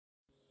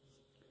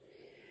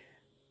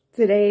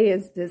Today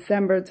is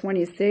December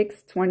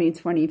 26,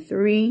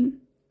 2023.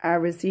 I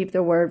received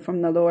a word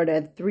from the Lord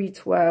at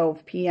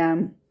 3:12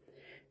 p.m.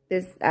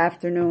 this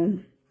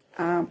afternoon.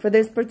 For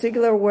this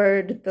particular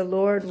word, the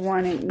Lord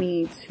wanted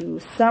me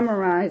to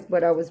summarize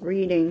what I was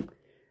reading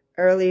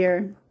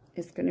earlier.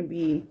 It's going to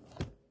be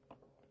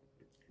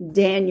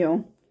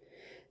Daniel.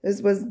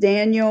 This was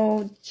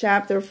Daniel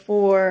chapter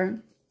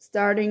 4,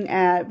 starting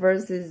at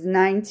verses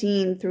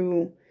 19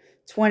 through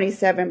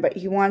 27, but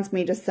he wants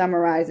me to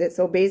summarize it.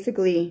 So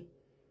basically,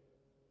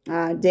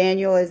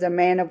 Daniel is a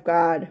man of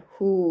God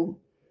who,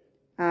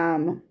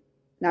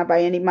 not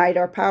by any might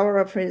or power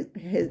of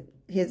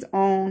his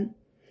own,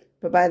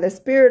 but by the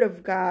Spirit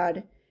of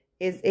God,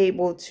 is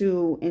able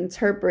to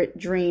interpret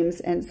dreams.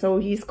 And so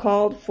he's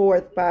called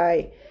forth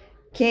by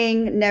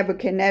King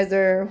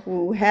Nebuchadnezzar,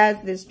 who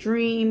has this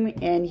dream,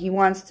 and he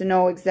wants to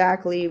know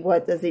exactly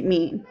what does it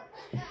mean.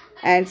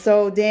 And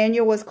so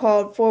Daniel was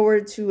called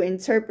forward to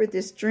interpret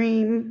this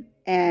dream.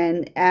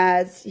 And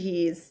as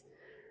he's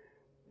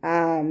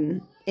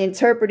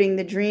interpreting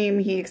the dream,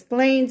 he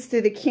explains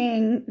to the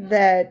king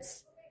that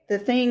the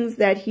things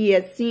that he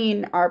has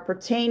seen are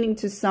pertaining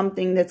to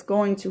something that's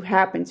going to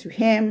happen to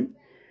him.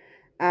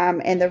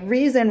 And the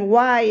reason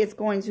why it's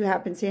going to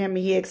happen to him,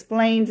 he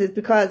explains, is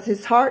because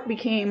his heart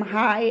became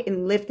high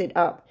and lifted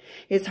up.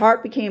 His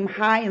heart became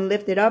high and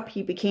lifted up.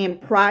 He became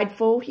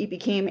prideful. He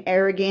became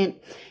arrogant.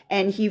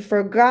 And he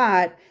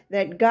forgot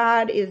that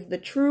God is the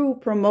true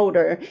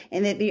promoter,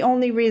 and that the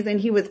only reason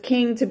he was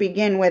king to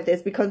begin with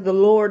is because the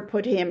Lord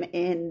put him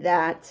in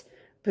that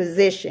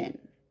position.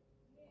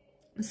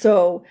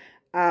 So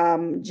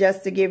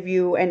just to give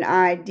you an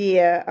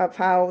idea of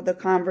how the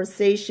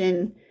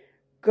conversation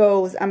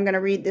goes, I'm going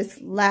to read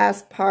this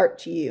last part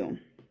to you,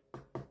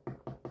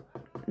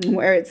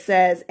 where it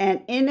says,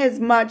 "And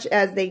inasmuch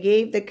as they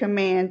gave the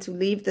command to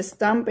leave the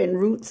stump and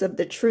roots of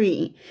the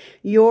tree,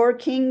 your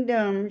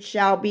kingdom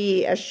shall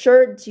be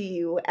assured to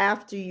you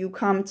after you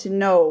come to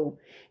know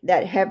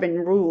that heaven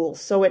rules."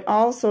 So it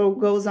also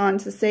goes on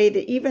to say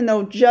that even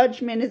though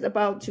judgment is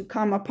about to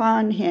come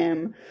upon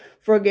him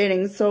for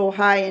getting so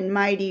high and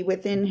mighty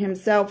within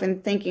himself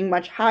and thinking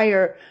much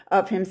higher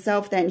of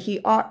himself than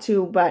he ought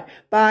to, but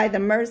by the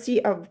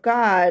mercy of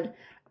God,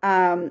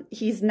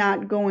 he's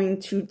not going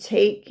to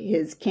take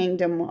his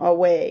kingdom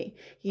away.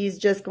 He's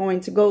just going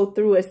to go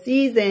through a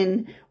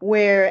season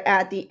where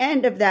at the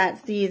end of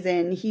that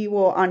season, he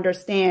will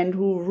understand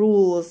who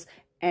rules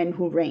and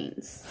who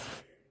reigns.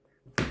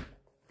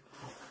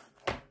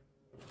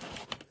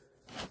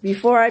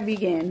 Before I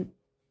begin,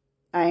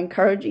 I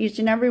encourage each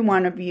and every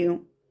one of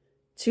you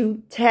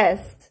to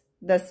test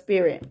the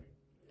spirit.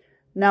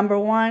 Number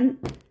one,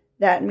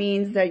 that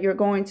means that you're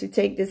going to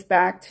take this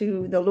back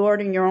to the Lord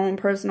in your own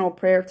personal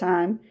prayer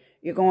time.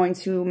 You're going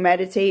to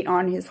meditate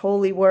on his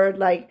holy word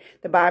like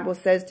the Bible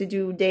says to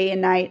do day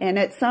and night. And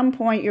at some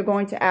point, you're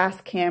going to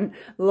ask him,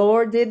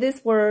 Lord, did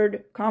this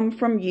word come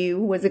from you?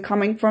 Was it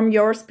coming from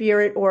your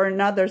spirit or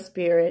another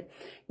spirit?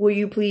 Will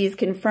you please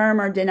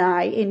confirm or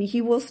deny? And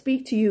he will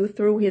speak to you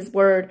through his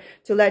word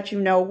to let you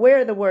know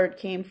where the word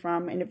came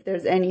from and if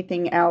there's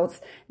anything else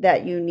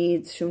that you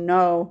need to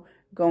know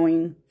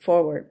going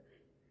forward.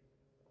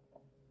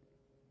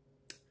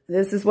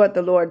 This is what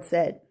the Lord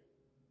said.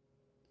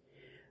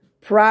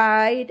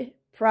 Pride,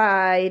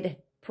 pride,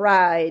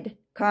 pride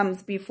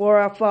comes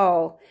before a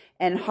fall,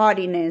 and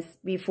haughtiness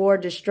before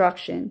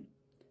destruction.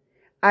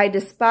 I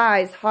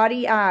despise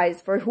haughty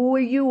eyes, for who are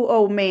you,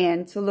 O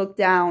man, to look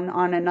down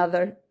on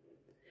another?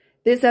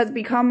 This has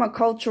become a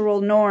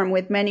cultural norm,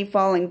 with many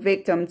falling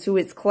victim to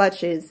its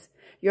clutches.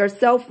 Your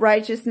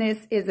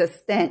self-righteousness is a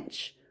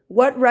stench.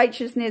 What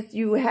righteousness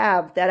you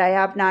have that I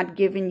have not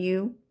given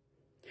you?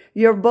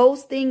 Your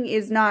boasting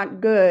is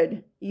not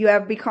good. You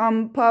have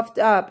become puffed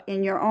up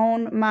in your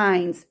own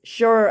minds,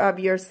 sure of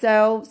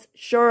yourselves,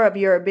 sure of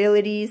your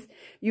abilities.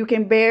 You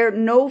can bear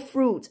no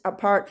fruit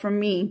apart from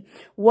me.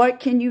 What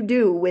can you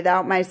do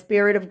without my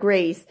spirit of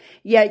grace?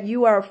 Yet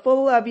you are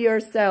full of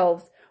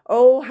yourselves.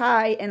 O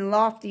high and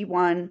lofty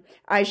one,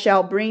 I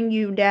shall bring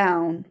you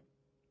down.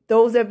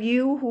 Those of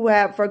you who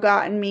have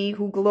forgotten me,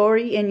 who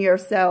glory in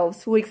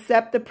yourselves, who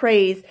accept the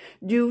praise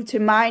due to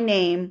my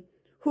name,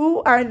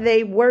 who are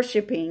they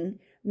worshiping,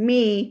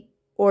 me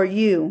or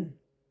you?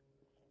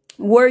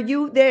 Were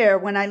you there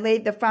when I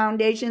laid the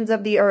foundations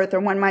of the earth, or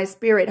when my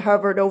spirit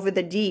hovered over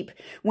the deep,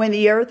 when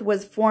the earth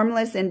was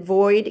formless and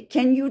void?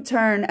 Can you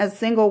turn a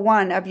single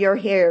one of your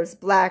hairs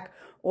black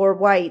or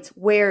white?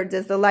 Where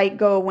does the light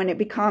go when it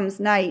becomes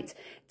night?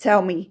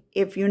 Tell me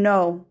if you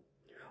know.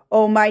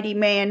 O mighty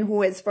man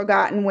who has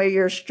forgotten where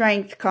your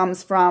strength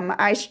comes from,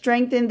 I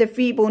strengthen the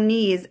feeble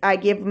knees. I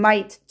give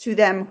might to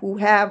them who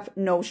have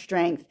no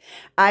strength.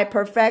 I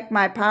perfect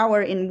my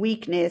power in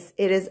weakness.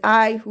 It is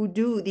I who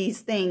do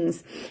these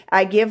things.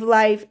 I give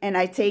life and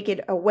I take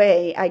it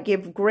away. I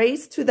give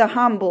grace to the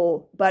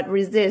humble, but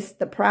resist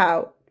the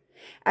proud.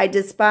 I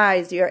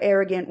despise your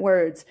arrogant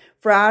words,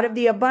 for out of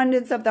the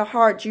abundance of the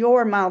heart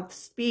your mouth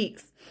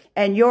speaks,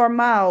 and your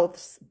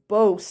mouths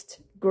boast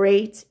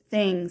great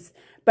things.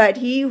 But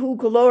he who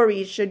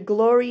glories should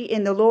glory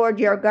in the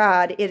Lord your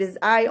God. It is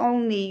I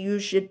only you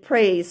should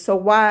praise. So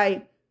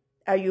why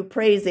are you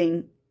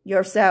praising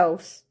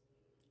yourselves?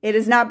 It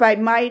is not by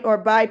might or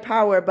by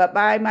power, but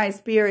by my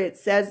Spirit,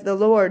 says the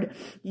Lord.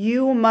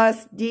 You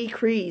must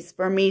decrease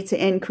for me to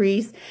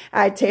increase.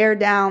 I tear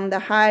down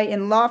the high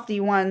and lofty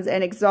ones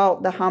and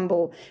exalt the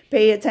humble.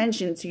 Pay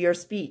attention to your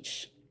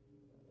speech.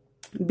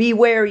 Be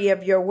wary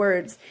of your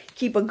words.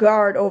 Keep a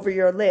guard over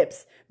your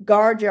lips.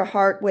 Guard your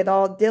heart with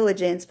all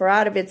diligence, for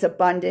out of its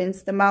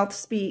abundance the mouth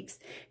speaks.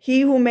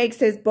 He who makes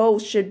his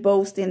boast should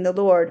boast in the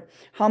Lord.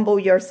 Humble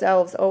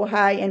yourselves, O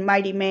high and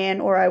mighty man,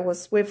 or I will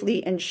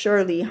swiftly and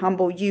surely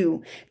humble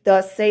you.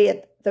 Thus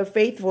saith the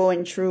faithful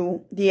and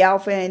true, the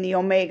Alpha and the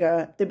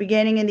Omega, the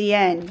beginning and the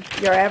end,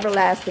 your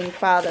everlasting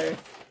Father.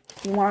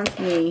 He wants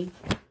me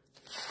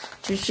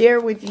to share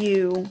with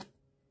you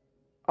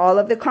all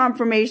of the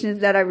confirmations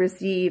that I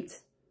received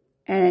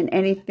and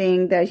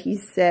anything that he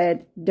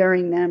said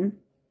during them.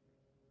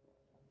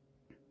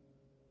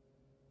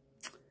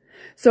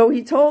 So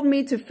he told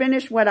me to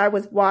finish what I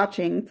was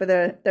watching for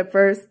the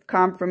first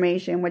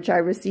confirmation, which I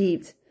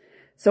received.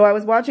 So I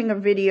was watching a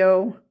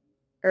video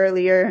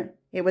earlier.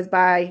 It was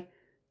by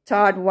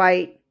Todd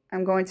White.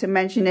 I'm going to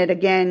mention it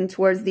again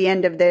towards the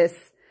end of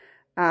this.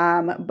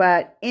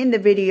 But in the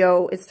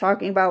video, it's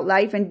talking about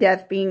life and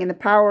death being in the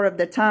power of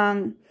the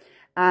tongue.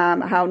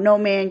 How no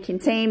man can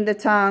tame the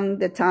tongue.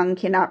 The tongue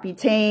cannot be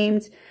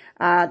tamed.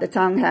 The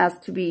tongue has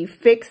to be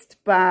fixed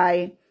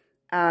by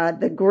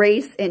the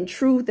grace and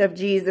truth of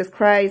Jesus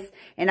Christ,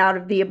 and out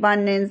of the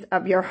abundance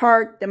of your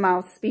heart, the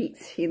mouth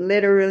speaks. He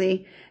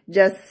literally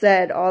just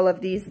said all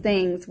of these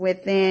things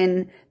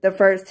within the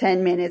first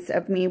 10 minutes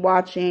of me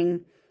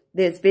watching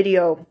this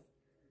video.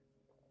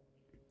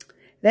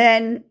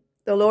 Then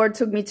the Lord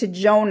took me to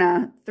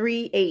Jonah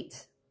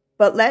 3:8.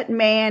 But let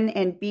man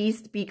and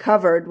beast be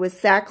covered with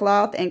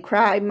sackcloth and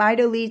cry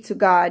mightily to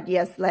God.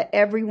 Yes, let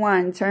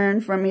everyone turn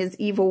from his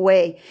evil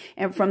way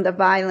and from the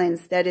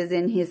violence that is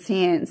in his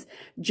hands.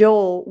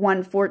 Joel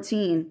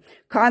 1:14.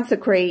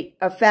 Consecrate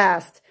a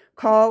fast.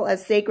 Call a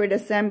sacred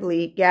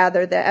assembly.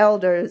 Gather the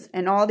elders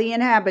and all the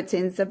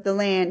inhabitants of the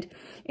land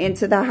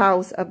into the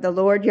house of the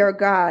Lord your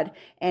God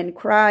and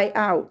cry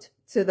out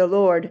to the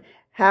Lord.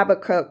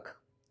 Habakkuk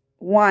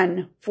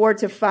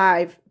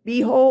 1:4-5.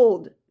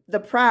 Behold, the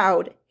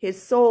proud,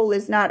 his soul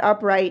is not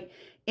upright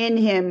in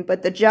him,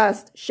 but the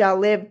just shall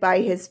live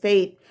by his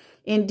faith.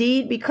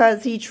 Indeed,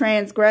 because he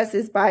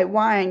transgresses by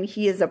wine,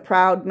 he is a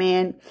proud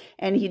man,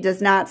 and he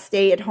does not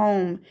stay at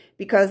home,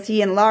 because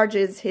he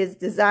enlarges his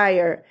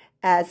desire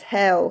as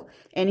hell,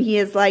 and he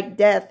is like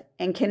death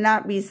and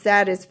cannot be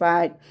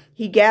satisfied.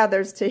 He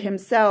gathers to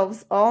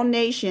himself all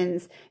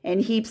nations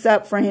and heaps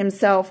up for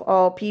himself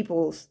all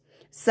peoples.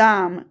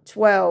 Psalm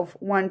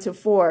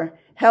 12:1-4.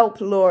 Help,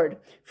 Lord,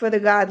 for the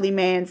godly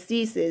man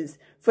ceases,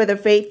 for the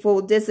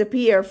faithful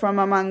disappear from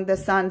among the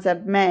sons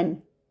of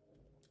men.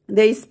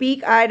 They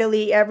speak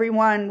idly, every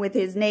one with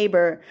his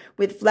neighbor,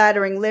 with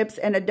flattering lips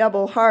and a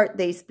double heart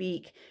they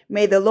speak.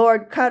 May the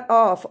Lord cut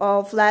off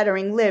all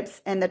flattering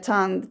lips and the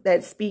tongue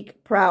that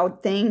speak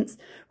proud things,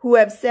 who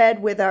have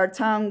said with our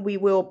tongue we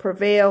will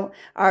prevail,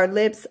 our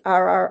lips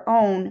are our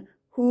own,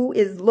 who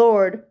is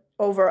Lord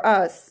over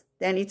us.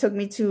 Then he took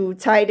me to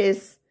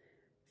Titus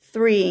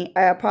 3.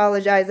 I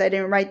apologize, I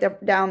didn't write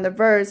down the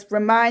verse.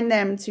 Remind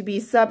them to be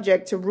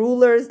subject to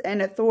rulers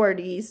and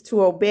authorities,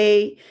 to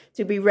obey,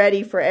 to be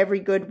ready for every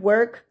good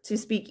work, to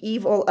speak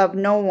evil of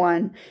no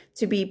one,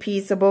 to be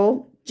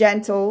peaceable,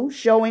 gentle,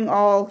 showing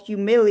all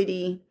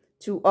humility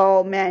to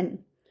all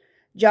men.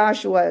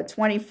 Joshua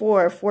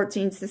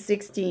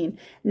 24:14-16.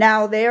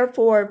 Now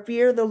therefore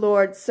fear the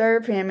Lord,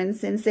 serve him in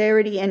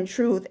sincerity and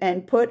truth,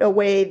 and put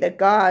away the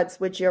gods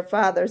which your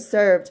fathers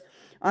served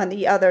on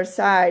the other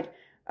side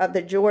of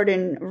the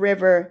Jordan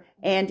River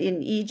and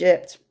in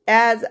Egypt.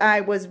 As I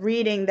was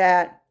reading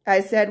that,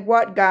 I said,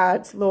 what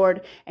gods,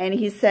 Lord? And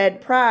he said,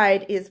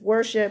 pride is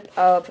worship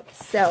of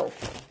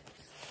self.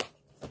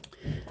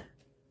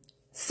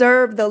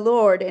 Serve the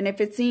Lord, and if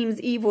it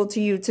seems evil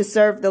to you to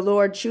serve the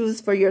Lord,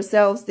 choose for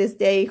yourselves this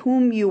day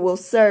whom you will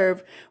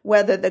serve,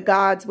 whether the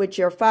gods which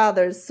your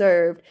fathers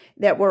served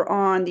that were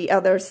on the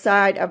other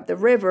side of the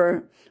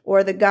river,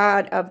 or the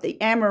God of the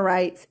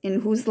Amorites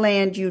in whose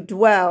land you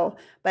dwell.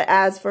 But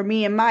as for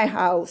me and my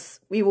house,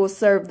 we will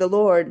serve the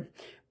Lord.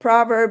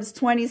 Proverbs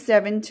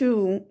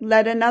 27:2.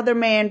 Let another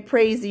man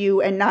praise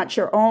you and not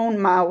your own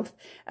mouth,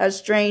 a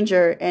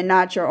stranger and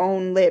not your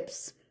own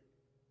lips.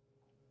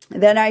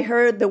 Then I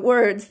heard the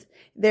words,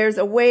 there's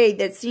a way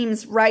that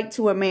seems right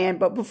to a man.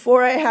 But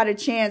before I had a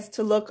chance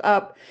to look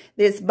up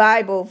this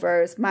Bible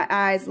verse, my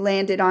eyes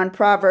landed on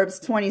Proverbs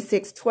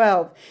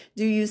 26:12.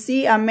 Do you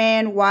see a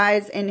man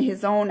wise in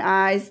his own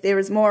eyes? There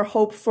is more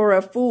hope for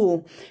a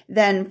fool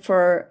than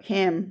for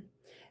him.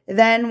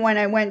 Then when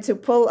I went to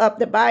pull up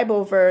the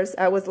Bible verse,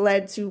 I was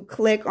led to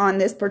click on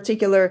this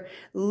particular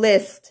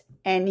list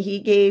and he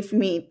gave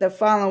me the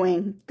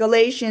following.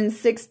 Galatians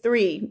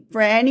 6:3.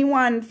 For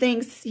anyone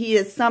thinks he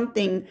is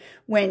something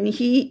when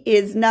he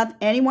is not,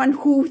 anyone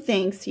who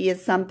thinks he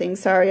is something,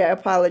 sorry, I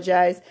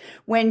apologize.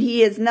 When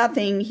he is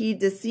nothing, he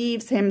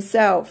deceives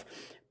himself.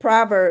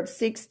 Proverbs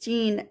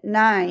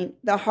 16:9.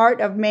 The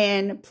heart of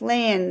man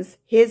plans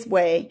his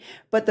way,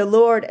 but the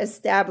Lord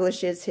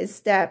establishes his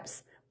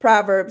steps.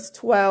 Proverbs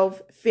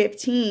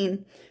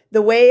 12:15.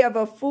 The way of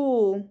a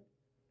fool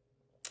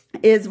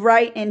is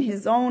right in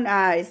his own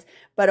eyes,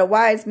 but a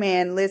wise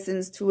man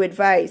listens to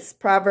advice.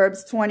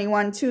 Proverbs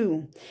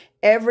 21:2.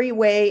 Every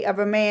way of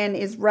a man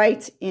is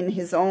right in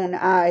his own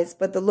eyes,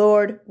 but the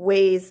Lord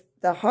weighs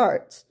the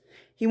heart.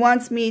 He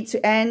wants me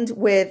to end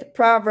with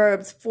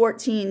Proverbs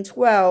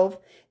 14:12.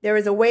 There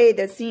is a way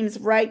that seems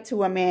right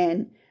to a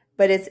man,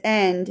 but its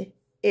end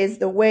is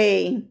the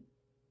way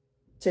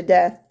to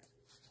death.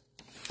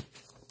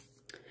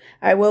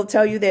 I will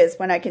tell you this,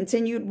 when I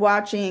continued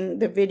watching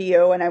the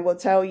video, and I will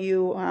tell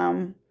you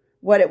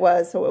what it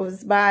was. So it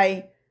was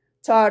by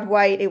Todd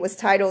White. It was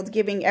titled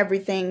Giving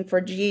Everything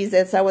for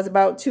Jesus. I was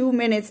about 2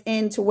 minutes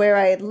into where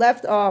I had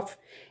left off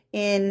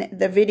in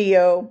the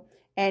video.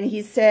 And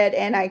he said,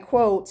 and I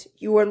quote,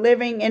 "You are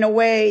living in a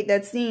way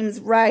that seems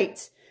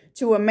right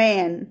to a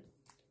man."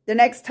 The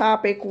next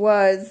topic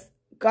was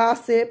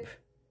gossip,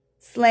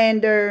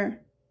 slander,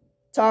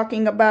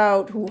 talking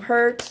about who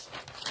hurt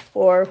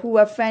or who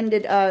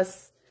offended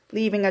us,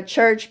 leaving a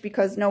church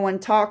because no one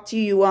talked to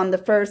you on the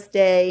first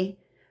day,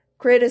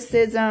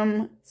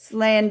 criticism,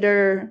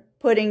 slander,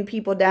 putting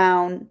people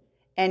down,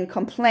 and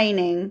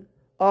complaining.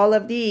 All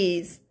of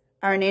these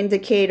are an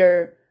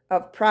indicator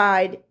of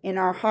pride in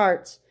our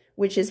hearts,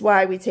 which is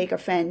why we take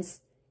offense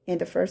in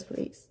the first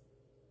place.